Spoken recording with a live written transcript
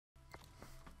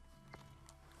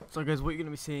So guys, what you're going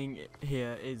to be seeing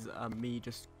here is me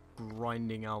just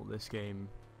grinding out this game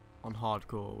on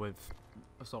hardcore with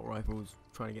assault rifles,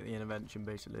 trying to get the intervention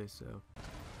basically, so...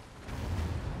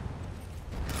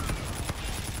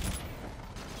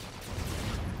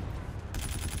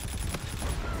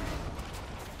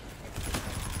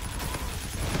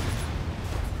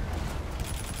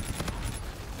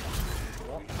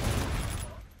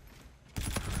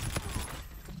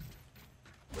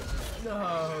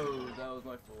 No, that was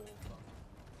my fault.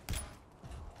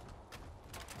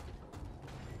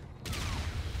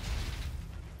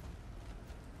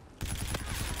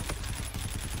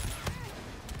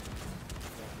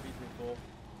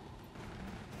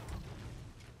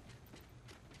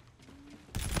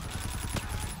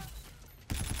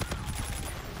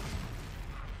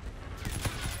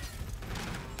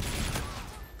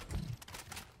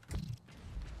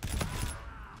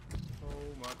 Oh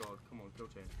my god, come on, kill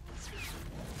chain.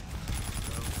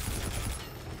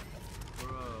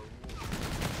 Bro.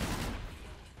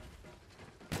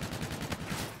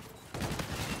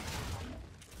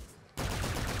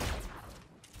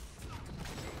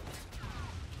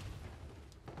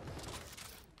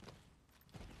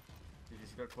 Did you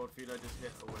see that quad feed I just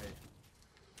hit away?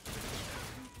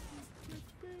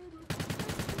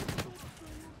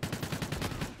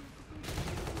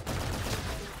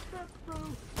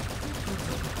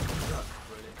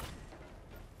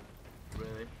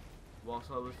 Really?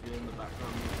 Whilst I was doing the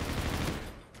background music.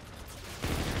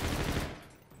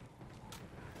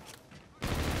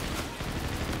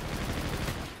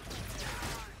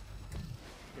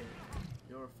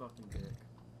 You're a fucking dick.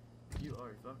 You are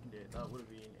a fucking dick. That would have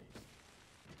been ace.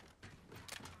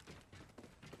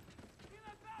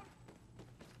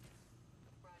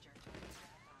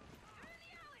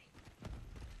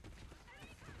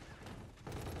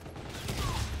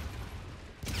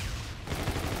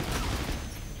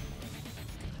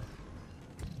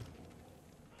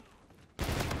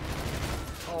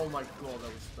 Oh my god,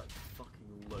 that was like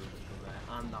fucking loads from there,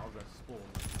 and that was a spawn.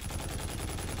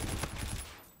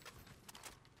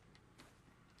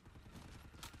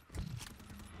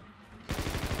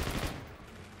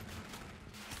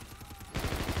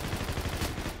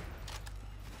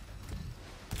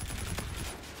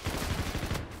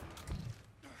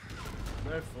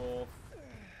 No fourth.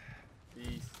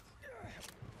 Beast.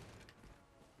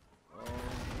 Oh, for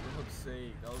God's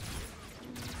sake, that was...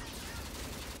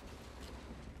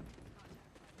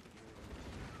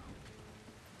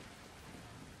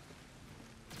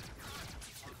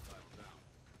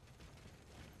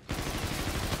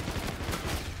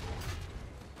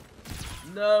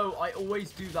 No, I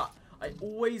always do that. I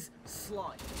always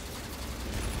slide.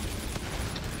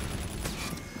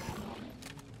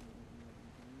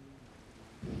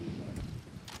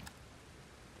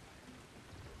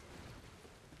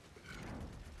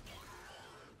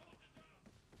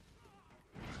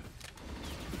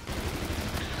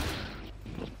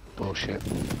 Bullshit.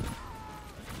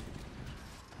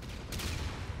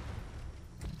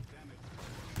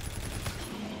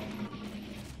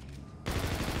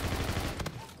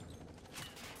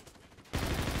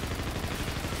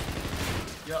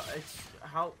 Yeah, it's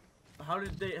how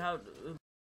did they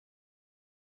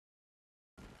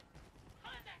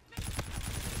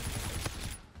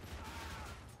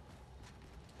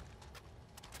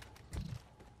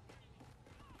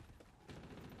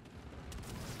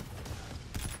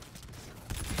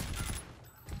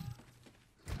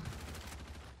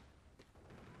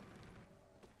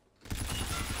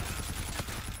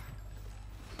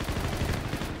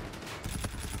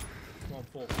Come on,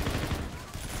 four.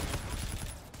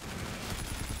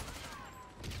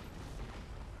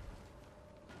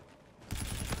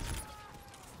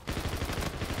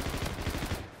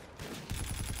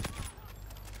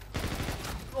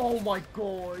 Oh my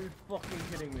god, are you fucking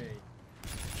kidding me?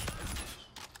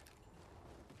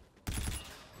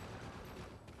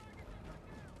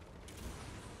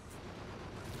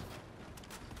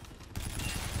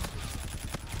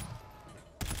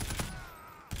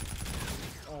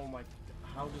 Oh my,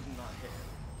 how doesn't that hit him?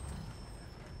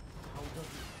 How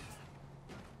doesn't...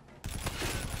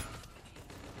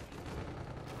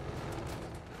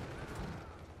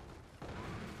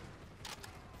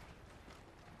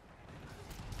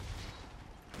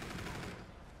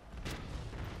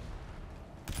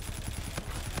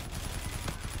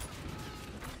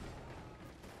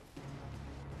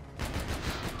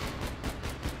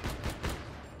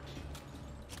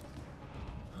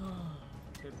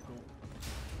 Typical.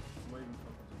 I'm not even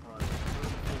fucking surprised.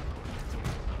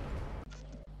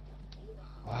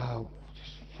 Wow.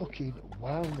 Just fucking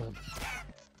wow, man.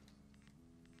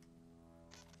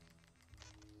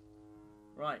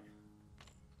 Right.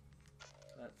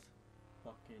 Let's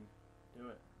fucking do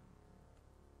it.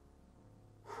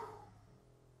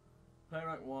 Player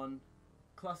rank 1.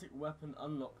 Classic weapon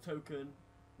unlock token.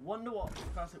 Wonder what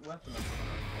classic weapon I'm gonna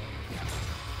unlock.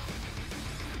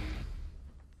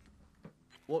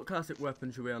 What classic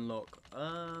weapon should we unlock?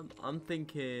 I'm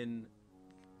thinking...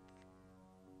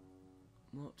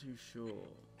 Not too sure.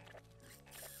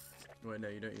 Wait, no,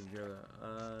 you don't even go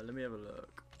there. Let me have a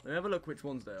look. Let me have a look which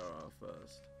ones there are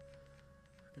first.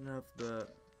 I can have the...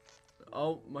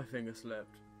 Oh, my finger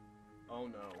slipped. Oh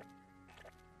no.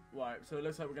 Right, so it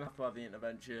looks like we're going to have to have the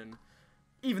intervention.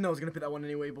 Even though I was going to pick that one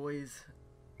anyway, boys.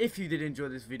 If you did enjoy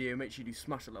this video, make sure you do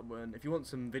smash that like button. If you want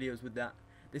some videos with that,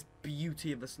 this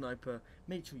beauty of a sniper,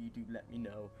 make sure you do let me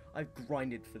know. I've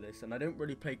grinded for this, and I don't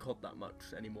really play COD that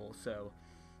much anymore, so...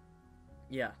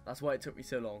 Yeah, that's why it took me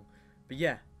so long. But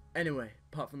yeah, anyway,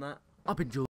 apart from that, I've been Jawzy.